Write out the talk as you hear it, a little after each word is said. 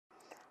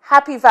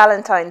Happy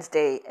Valentine's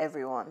Day,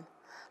 everyone.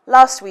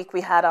 Last week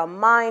we had our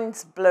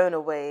minds blown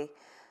away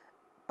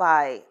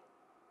by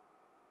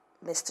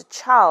Mr.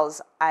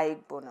 Charles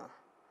Aigbona,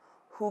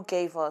 who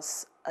gave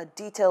us a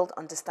detailed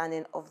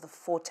understanding of the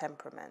four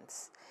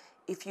temperaments.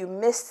 If you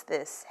missed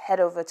this, head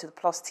over to the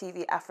Plus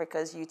TV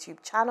Africa's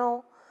YouTube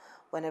channel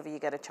whenever you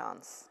get a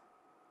chance.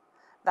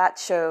 That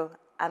show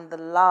and the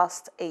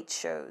last 8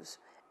 shows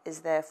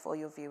is there for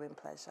your viewing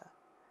pleasure.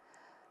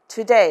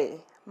 Today,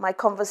 my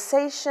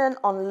conversation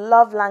on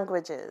love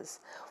languages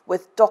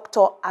with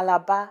Dr.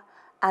 Alaba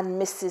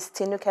and Mrs.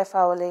 Tinuke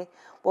Fawole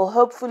will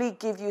hopefully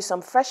give you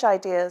some fresh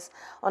ideas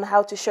on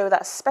how to show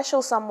that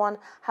special someone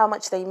how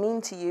much they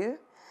mean to you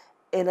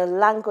in a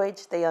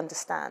language they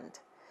understand.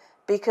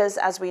 Because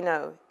as we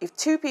know, if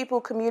two people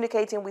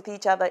communicating with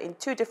each other in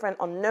 2 different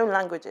unknown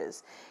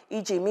languages,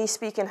 e.g. me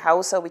speaking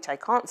Hausa, which I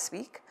can't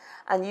speak,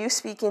 and you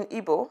speaking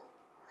Igbo,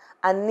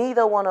 and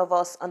neither one of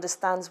us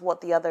understands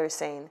what the other is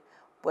saying,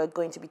 we're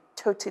going to be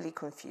totally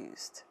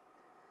confused.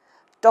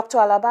 Dr.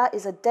 Alaba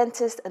is a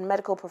dentist and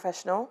medical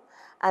professional,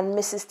 and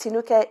Mrs.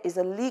 Tinuke is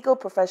a legal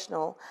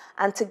professional,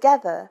 and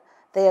together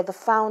they are the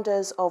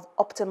founders of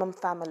Optimum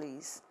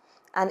Families,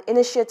 an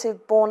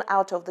initiative born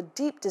out of the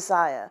deep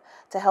desire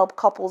to help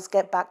couples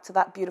get back to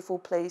that beautiful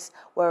place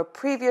where a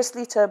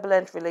previously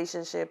turbulent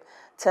relationship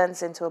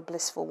turns into a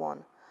blissful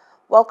one.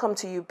 Welcome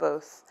to you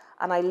both,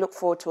 and I look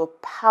forward to a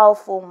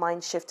powerful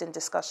mind-shifting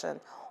discussion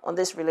on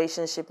this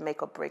relationship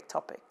make or break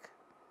topic.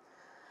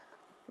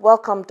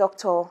 Welcome,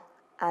 Dr.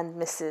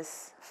 and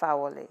Mrs.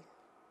 Fawole.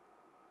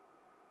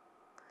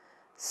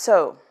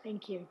 So,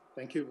 thank you.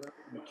 Thank you very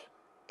much.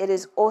 It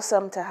is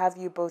awesome to have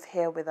you both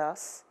here with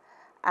us.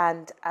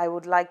 And I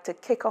would like to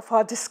kick off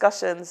our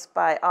discussions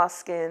by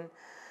asking,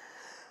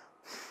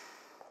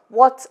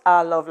 what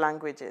are love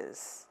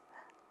languages?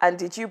 And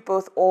did you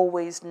both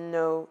always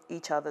know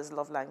each other's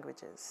love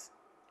languages?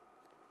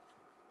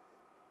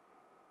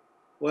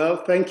 Well,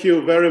 thank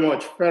you very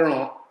much,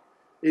 Ferron.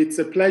 It's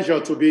a pleasure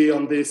to be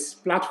on this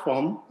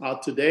platform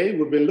today.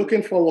 We've been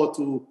looking forward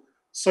to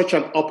such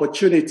an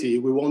opportunity.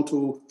 We want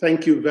to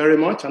thank you very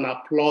much and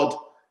applaud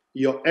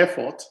your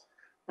effort.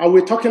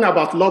 We're talking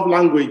about love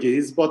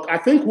languages, but I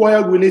think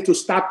where we need to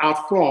start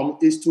out from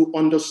is to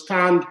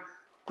understand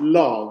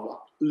love.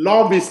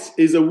 Love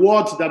is a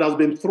word that has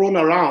been thrown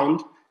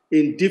around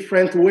in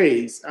different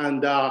ways,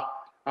 and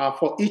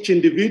for each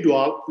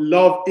individual,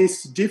 love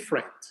is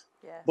different.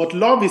 Yes. But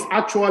love is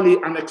actually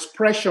an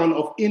expression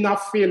of inner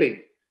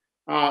feeling,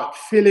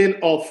 feeling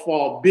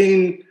of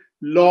being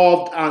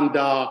loved and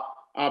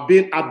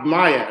being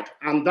admired,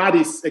 and that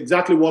is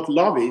exactly what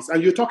love is.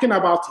 And you're talking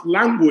about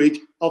language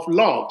of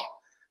love.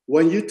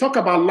 When you talk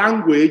about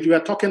language, we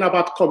are talking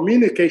about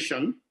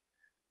communication,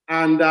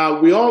 and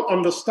we all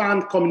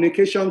understand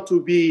communication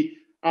to be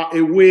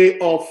a way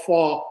of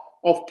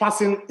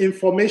passing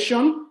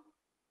information,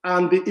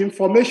 and the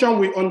information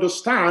we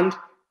understand,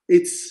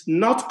 it's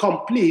not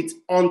complete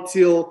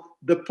until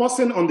the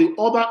person on the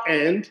other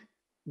end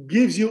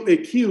gives you a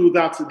cue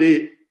that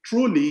they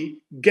truly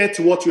get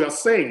what you are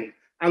saying.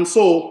 And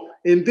so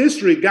in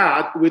this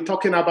regard, we're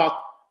talking about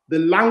the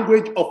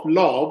language of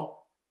love,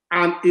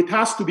 and it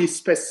has to be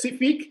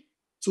specific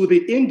to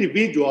the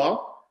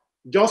individual,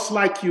 just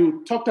like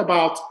you talked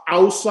about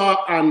Hausa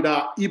and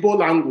Igbo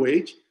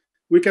language.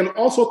 We can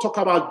also talk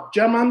about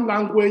German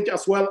language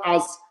as well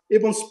as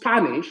even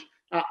Spanish.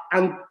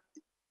 And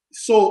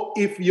so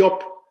if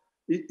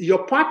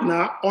your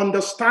partner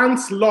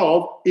understands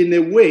love in a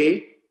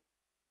way,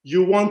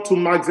 you want to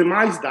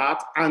maximize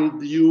that,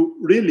 and you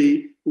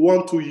really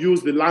want to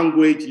use the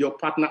language your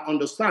partner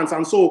understands.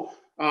 And so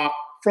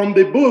from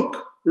the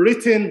book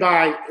written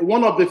by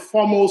one of the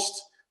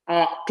foremost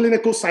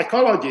clinical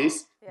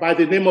psychologists by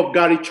the name of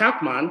Gary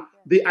Chapman,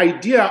 the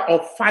idea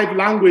of 5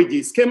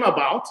 languages came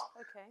about.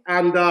 Okay.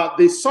 And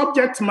the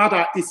subject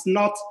matter is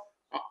not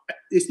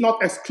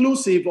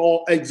exclusive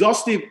or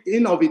exhaustive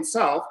in of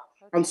itself.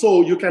 Okay. And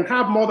so you can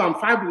have more than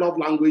 5 love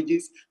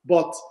languages,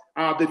 but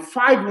the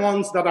 5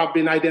 ones that have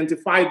been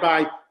identified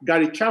by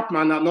Gary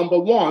Chapman are: number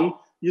 1,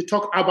 you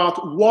talk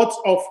about words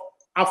of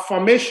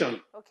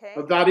affirmation. Okay.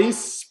 That is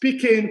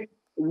speaking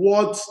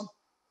words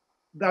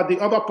that the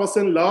other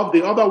person loves.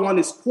 The other one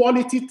is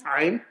quality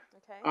time.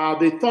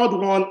 Okay. The third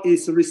one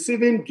is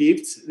receiving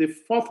gifts. The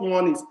fourth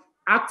one is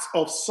acts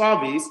of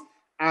service.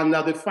 And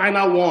the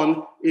final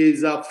one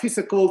is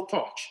physical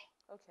touch.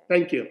 Okay.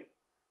 Thank you.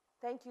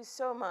 Thank you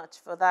so much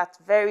for that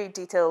very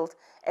detailed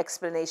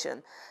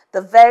explanation.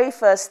 The very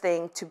first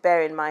thing to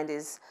bear in mind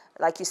is,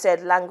 like you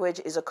said,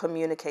 language is a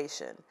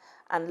communication,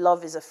 and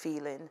love is a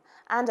feeling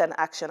and an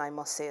action, I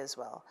must say as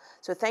well.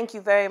 So thank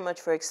you very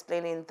much for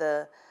explaining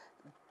the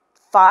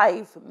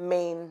 5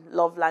 main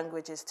love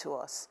languages to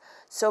us.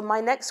 So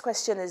my next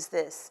question is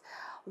this: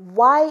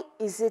 why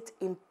is it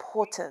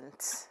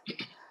important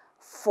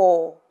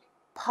for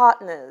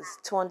partners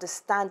to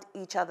understand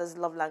each other's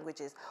love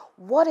languages?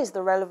 What is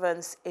the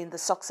relevance in the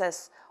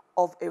success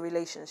of a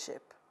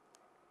relationship?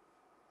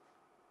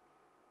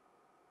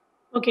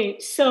 Okay,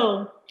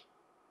 so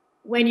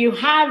when you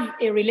have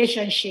a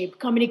relationship,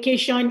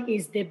 communication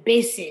is the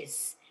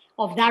basis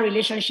of that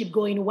relationship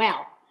going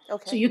well.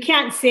 Okay. So you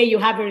can't say you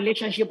have a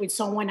relationship with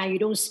someone and you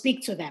don't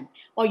speak to them,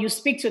 or you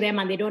speak to them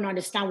and they don't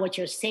understand what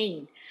you're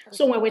saying. Okay.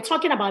 So when we're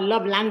talking about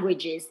love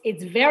languages,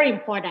 it's very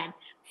important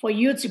for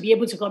you to be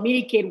able to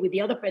communicate with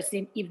the other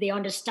person if they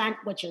understand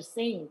what you're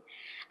saying.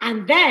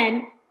 And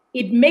then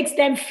it makes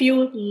them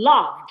feel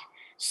loved.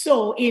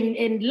 So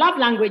in love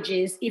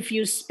languages, if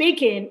you're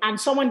speaking and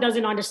someone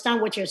doesn't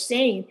understand what you're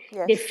saying,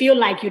 yes, they feel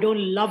like you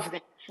don't love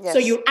them. Yes. So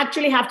you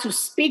actually have to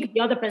speak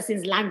the other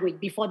person's language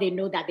before they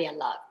know that they are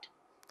loved.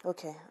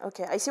 Okay,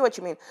 I see what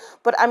you mean.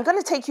 But I'm going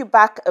to take you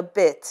back a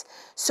bit.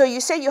 So you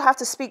say you have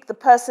to speak the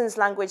person's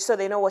language so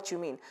they know what you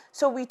mean.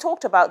 So we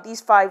talked about these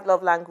 5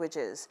 love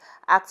languages: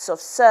 acts of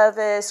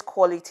service,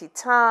 quality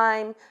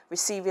time,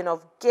 receiving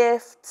of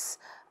gifts,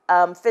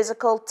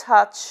 physical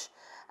touch,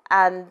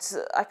 and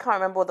I can't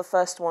remember what the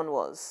first one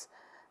was.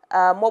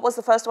 What was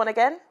the first one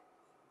again?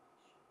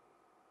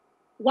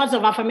 Words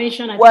of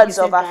affirmation. Words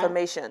of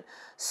affirmation.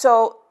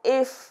 So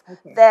if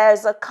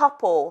there's a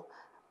couple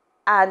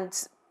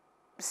and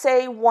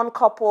say one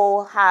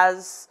couple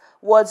has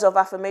words of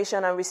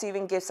affirmation and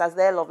receiving gifts as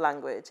their love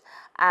language,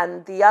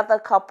 and the other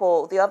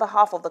couple, the other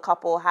half of the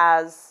couple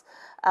has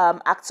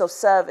acts of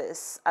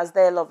service as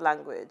their love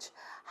language,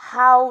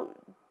 how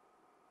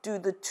do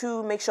the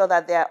two make sure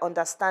that they're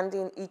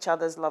understanding each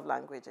other's love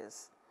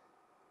languages?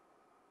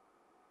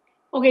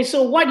 Okay,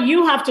 so what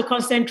you have to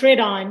concentrate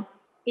on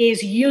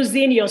is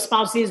using your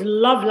spouse's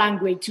love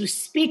language to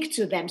speak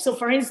to them. So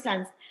for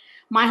instance,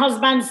 my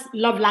husband's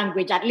love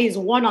language, at least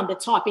one on the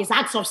top, is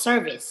acts of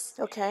service.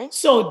 Okay.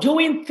 So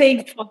doing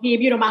things for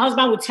him, my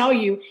husband would tell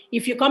you,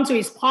 if you come to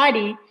his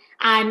party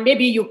and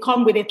maybe you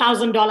come with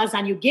 $1,000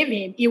 and you give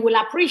him, he will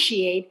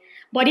appreciate.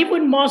 But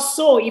even more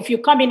so, if you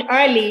come in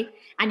early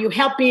and you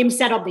help him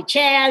set up the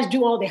chairs,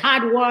 do all the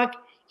hard work,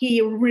 he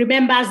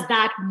remembers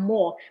that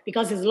more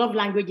because his love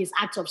language is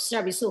acts of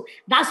service. So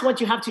that's what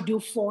you have to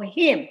do for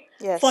him.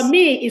 Yes. For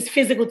me, it's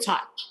physical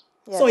touch.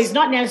 Yes. So it's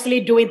not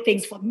necessarily doing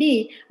things for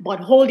me, but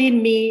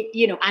holding me,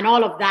 and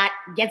all of that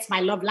gets my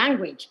love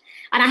language.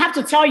 And I have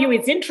to tell you,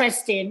 it's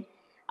interesting.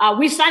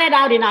 We started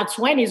out in our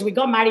 20s. We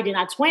got married in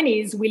our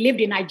 20s. We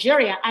lived in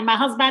Nigeria, and my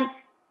husband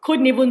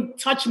couldn't even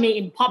touch me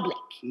in public.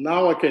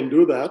 Now I can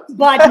do that.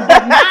 But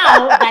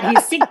now that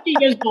he's 60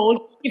 years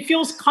old, he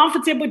feels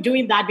comfortable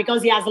doing that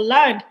because he has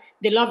learned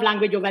the love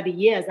language over the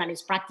years and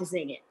is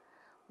practicing it.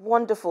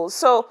 Wonderful.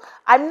 So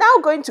I'm now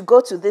going to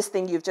go to this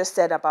thing you've just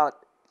said about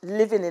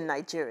living in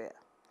Nigeria.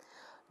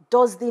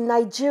 Does the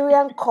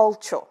Nigerian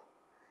culture,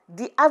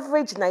 the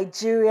average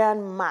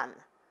Nigerian man,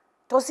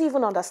 does he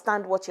even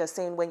understand what you're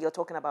saying when you're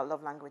talking about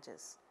love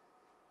languages?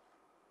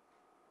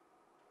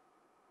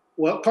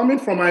 Well, coming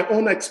from my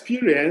own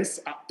experience,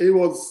 it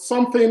was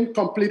something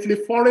completely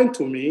foreign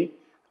to me,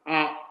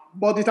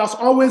 but it has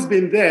always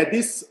been there.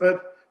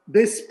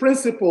 This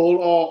principle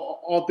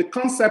or the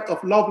concept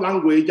of love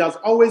language has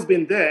always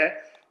been there,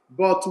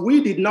 but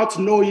we did not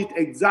know it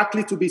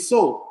exactly to be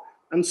so.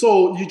 And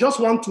so you just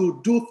want to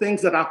do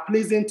things that are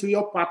pleasing to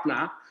your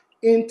partner.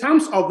 In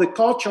terms of the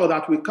culture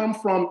that we come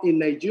from in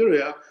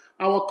Nigeria,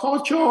 our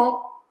culture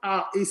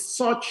is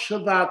such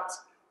that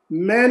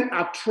men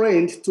are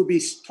trained to be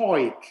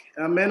stoic.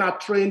 Men are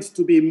trained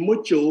to be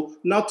macho,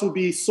 not to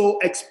be so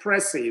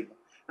expressive.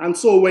 And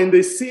so when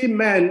they see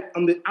men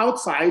on the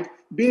outside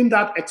being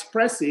that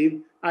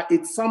expressive,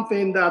 it's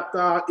something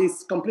that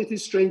is completely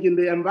strange in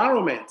the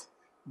environment.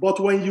 But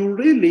when you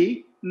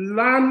really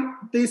learn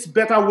these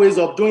better ways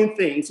of doing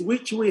things,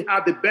 which we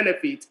had the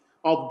benefit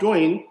of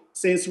doing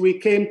since we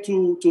came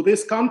to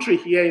this country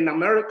here in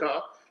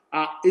America,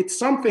 it's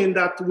something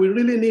that we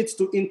really need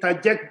to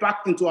interject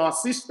back into our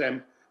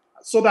system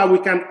so that we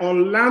can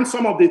unlearn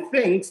some of the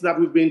things that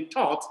we've been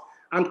taught.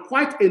 And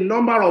quite a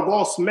number of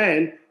us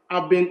men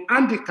have been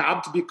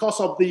handicapped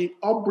because of the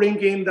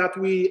upbringing that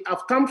we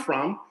have come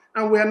from,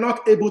 and we are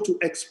not able to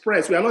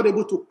express, we are not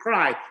able to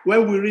cry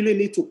when we really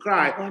need to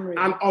cry.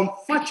 And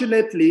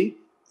unfortunately,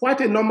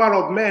 quite a number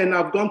of men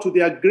have gone to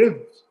their grave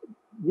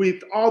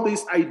with all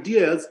these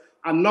ideas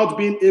and not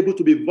being able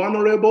to be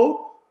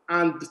vulnerable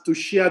and to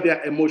share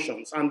their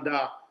emotions. And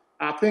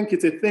I think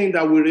it's a thing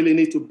that we really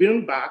need to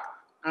bring back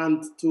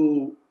and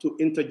to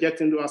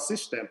interject into our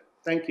system.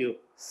 Thank you.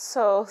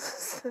 So,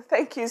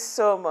 thank you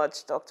so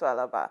much, Dr.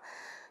 Alaba.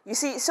 You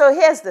see, so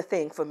here's the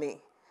thing for me.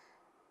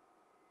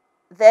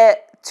 There are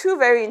 2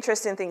 very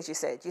interesting things you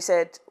said. You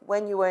said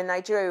when you were in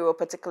Nigeria, you were a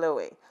particular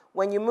way.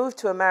 When you moved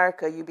to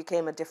America, you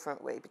became a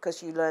different way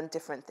because you learned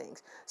different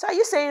things. So are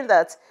you saying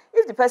that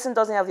if the person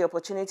doesn't have the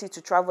opportunity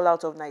to travel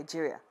out of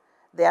Nigeria,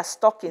 they are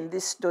stuck in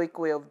this stoic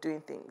way of doing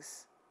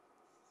things?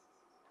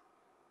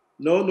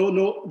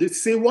 No.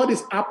 See, what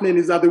is happening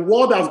is that the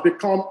world has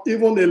become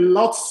even a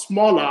lot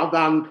smaller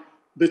than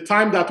the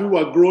time that we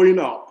were growing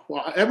up.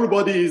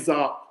 Everybody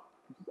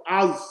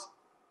has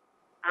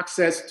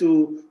access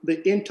to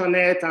the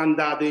internet and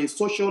the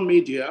social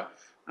media.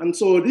 And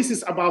so this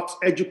is about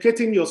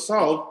educating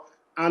yourself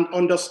and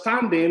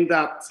understanding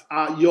that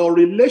your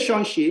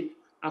relationship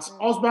as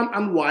husband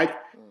and wife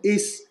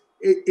is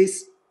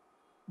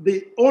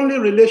the only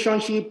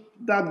relationship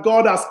that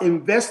God has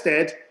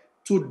invested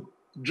to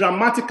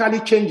dramatically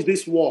change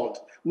this world.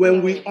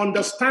 When we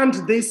understand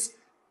this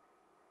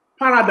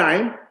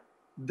paradigm,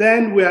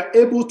 then we are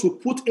able to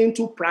put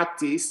into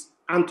practice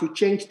and to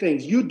change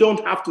things. You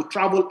don't have to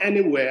travel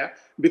anywhere,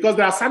 because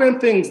there are certain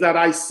things that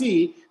I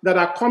see that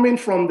are coming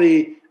from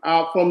the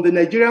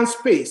Nigerian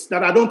space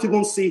that I don't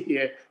even see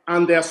here,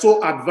 and they're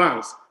so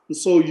advanced.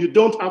 So you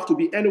don't have to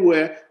be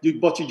anywhere,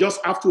 but you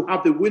just have to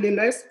have the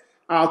willingness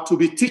to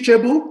be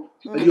teachable.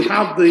 You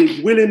have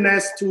the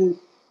willingness to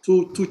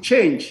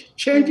change.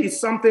 Change is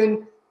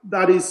something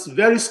that is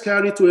very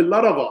scary to a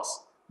lot of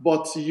us,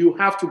 but you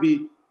have to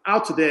be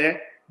out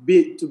there,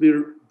 to be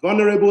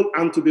vulnerable,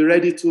 and to be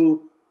ready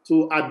to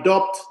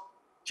adopt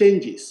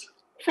changes.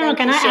 Pharaoh,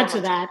 can I add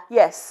to that?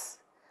 Yes.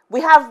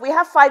 We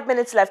have 5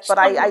 minutes left, but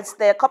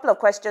there are a couple of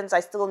questions I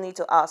still need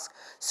to ask.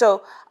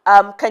 So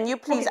can you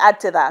please add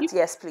to that?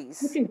 Yes,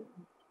 please.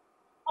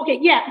 Okay,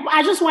 yeah.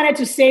 I just wanted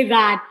to say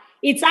that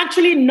it's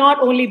actually not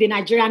only the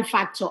Nigerian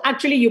factor.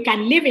 Actually, you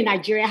can live in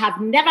Nigeria,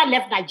 have never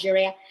left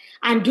Nigeria,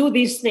 and do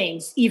these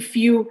things if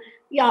you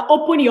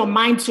open your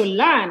mind to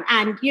learn.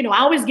 And, I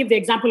always give the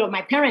example of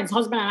my parents.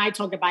 Husband and I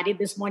talked about it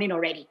this morning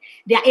already.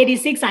 They are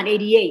 86 and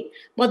 88.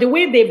 But the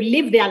way they've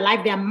lived their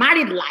life, their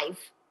married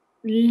life,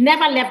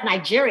 never left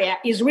Nigeria,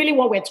 is really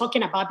what we're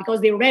talking about,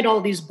 because they read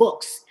all these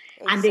books.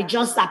 Exactly. And they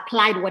just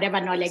applied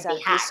whatever knowledge they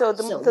had. So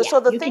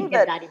the thing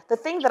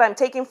that I'm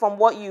taking from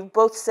what you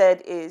both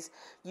said is,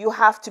 you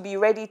have to be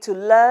ready to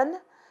learn,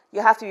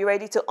 you have to be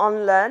ready to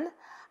unlearn,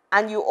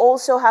 and you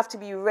also have to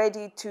be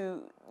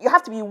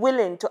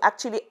willing to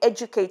actually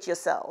educate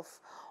yourself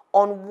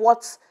on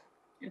what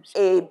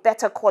a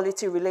better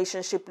quality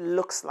relationship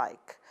looks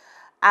like.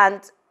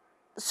 And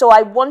so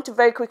I want to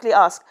very quickly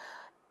ask,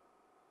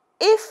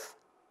 if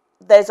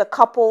there's a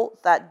couple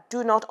that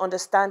do not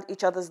understand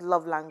each other's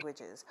love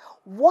languages,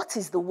 what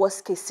is the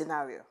worst case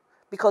scenario?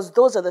 Because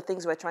those are the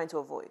things we're trying to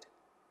avoid.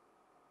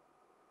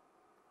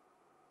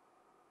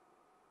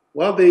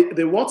 Well,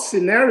 the worst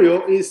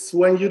scenario is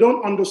when you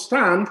don't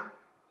understand.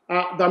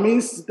 That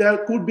means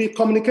there could be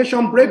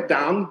communication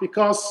breakdown,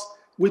 because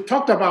we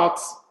talked about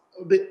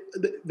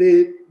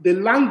the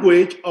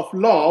language of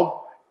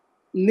love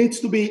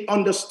needs to be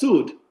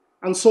understood.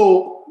 And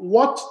so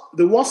what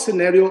the worst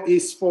scenario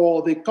is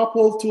for the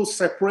couple to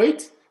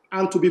separate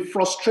and to be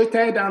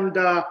frustrated and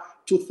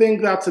to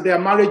think that their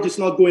marriage is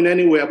not going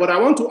anywhere. But I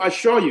want to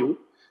assure you,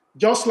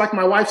 just like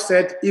my wife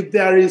said, if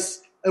there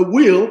is a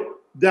will,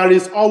 there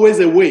is always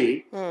a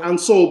way.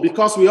 And so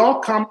because we all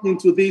come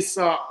into this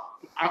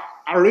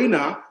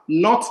arena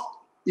not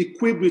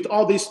equipped with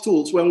all these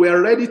tools, when we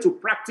are ready to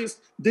practice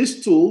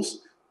these tools,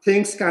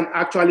 things can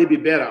actually be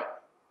better.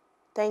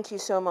 Thank you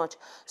so much.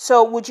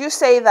 So would you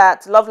say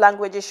that love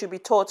languages should be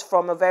taught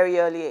from a very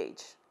early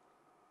age?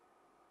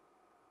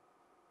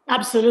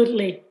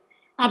 Absolutely.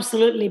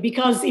 Absolutely.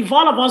 Because if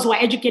all of us were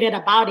educated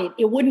about it,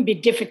 it wouldn't be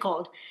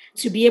difficult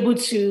to be able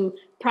to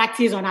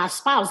practice on our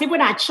spouse. Even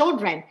our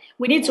children,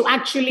 we need to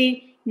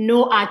actually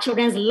know our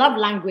children's love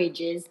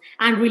languages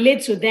and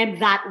relate to them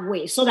that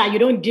way, so that you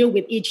don't deal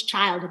with each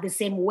child the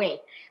same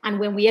way. And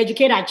when we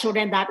educate our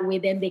children that way,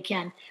 then they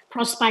can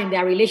prosper in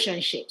their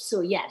relationships.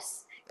 So yes.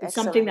 It's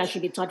something that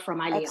should be taught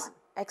from early on.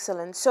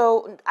 Excellent.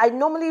 So I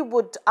normally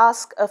would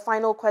ask a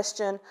final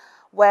question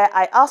where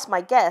I ask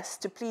my guests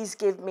to please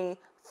give me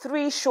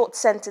 3 short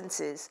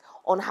sentences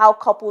on how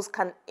couples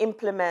can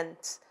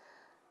implement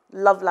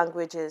love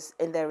languages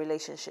in their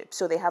relationship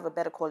so they have a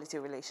better quality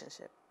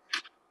relationship.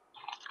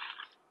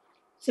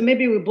 So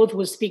maybe we both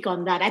will speak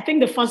on that. I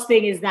think the first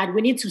thing is that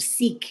we need to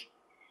seek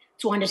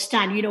to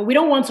understand, we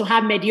don't want to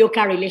have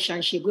mediocre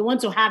relationships. We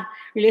want to have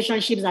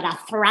relationships that are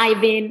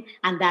thriving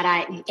and that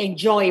are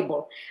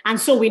enjoyable. And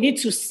so we need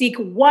to seek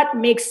what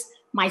makes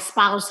my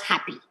spouse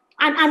happy.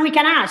 And we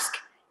can ask,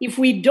 if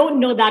we don't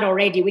know that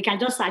already, we can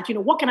just ask,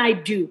 what can I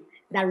do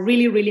that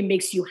really, really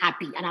makes you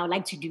happy? And I would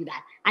like to do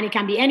that. And it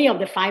can be any of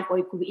the 5, or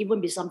it could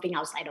even be something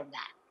outside of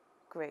that.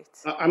 Great.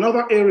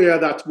 Another area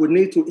that we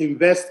need to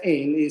invest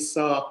in is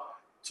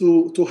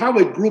to have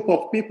a group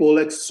of people,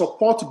 like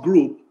support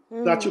group,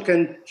 that you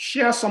can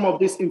share some of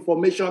this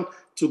information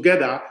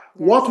together. Yes.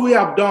 What we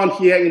have done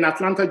here in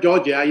Atlanta,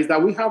 Georgia, is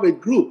that we have a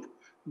group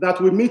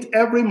that we meet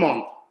every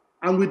month,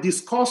 and we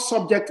discuss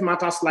subject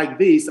matters like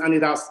this, and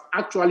it has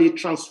actually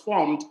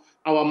transformed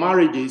our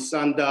marriages.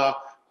 And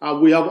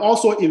we have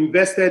also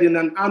invested in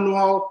an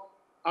annual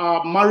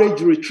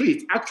marriage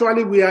retreat.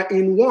 Actually, we are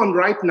in one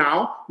right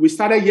now. We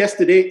started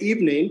yesterday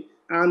evening,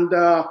 and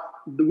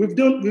we've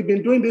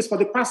been doing this for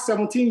the past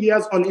 17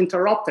 years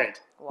uninterrupted.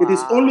 Wow. It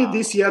is only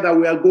this year that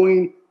we are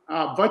going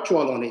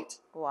virtual on it.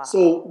 Wow.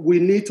 So we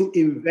need to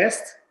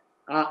invest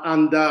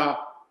and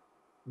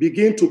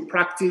begin to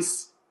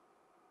practice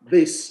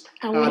these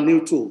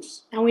new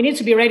tools. And we need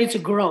to be ready to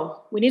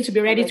grow. We need to be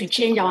ready to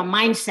change our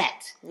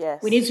mindset.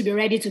 Yes. We need to be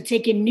ready to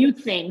take in new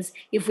things.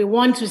 If we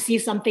want to see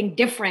something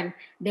different,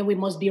 then we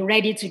must be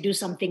ready to do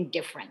something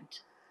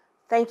different.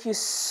 Thank you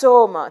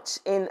so much.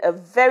 In a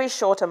very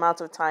short amount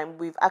of time,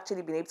 we've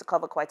actually been able to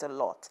cover quite a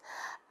lot.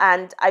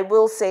 And I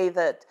will say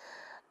that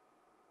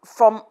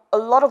from a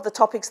lot of the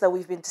topics that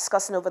we've been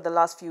discussing over the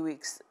last few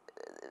weeks,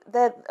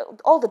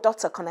 all the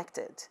dots are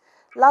connected.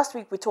 Last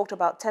week we talked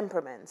about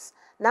temperaments.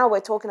 Now we're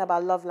talking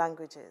about love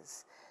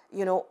languages.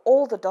 You know,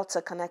 all the dots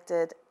are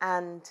connected,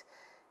 and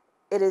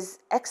it is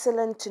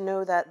excellent to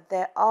know that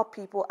there are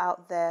people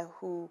out there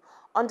who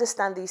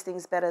understand these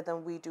things better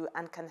than we do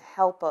and can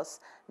help us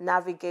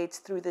navigate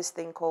through this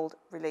thing called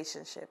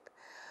relationship.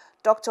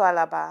 Dr.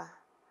 Alaba,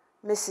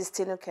 Mrs.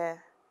 Tinuke,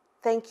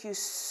 thank you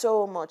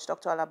so much,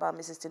 Dr. Alaba,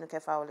 Mrs.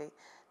 Tinuke Fawole.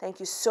 Thank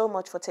you so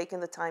much for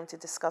taking the time to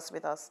discuss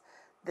with us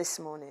this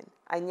morning.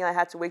 I knew I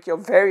had to wake you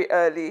up very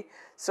early,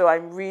 so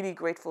I'm really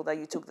grateful that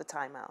you took the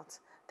time out.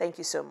 Thank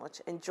you so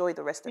much. Enjoy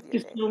the rest of your day.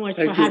 Thank you so much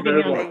for having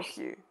me. Thank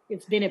you.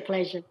 It's been a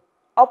pleasure.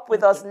 Up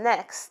with us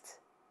next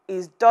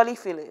is Dolly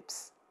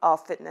Phillips, our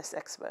fitness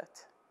expert.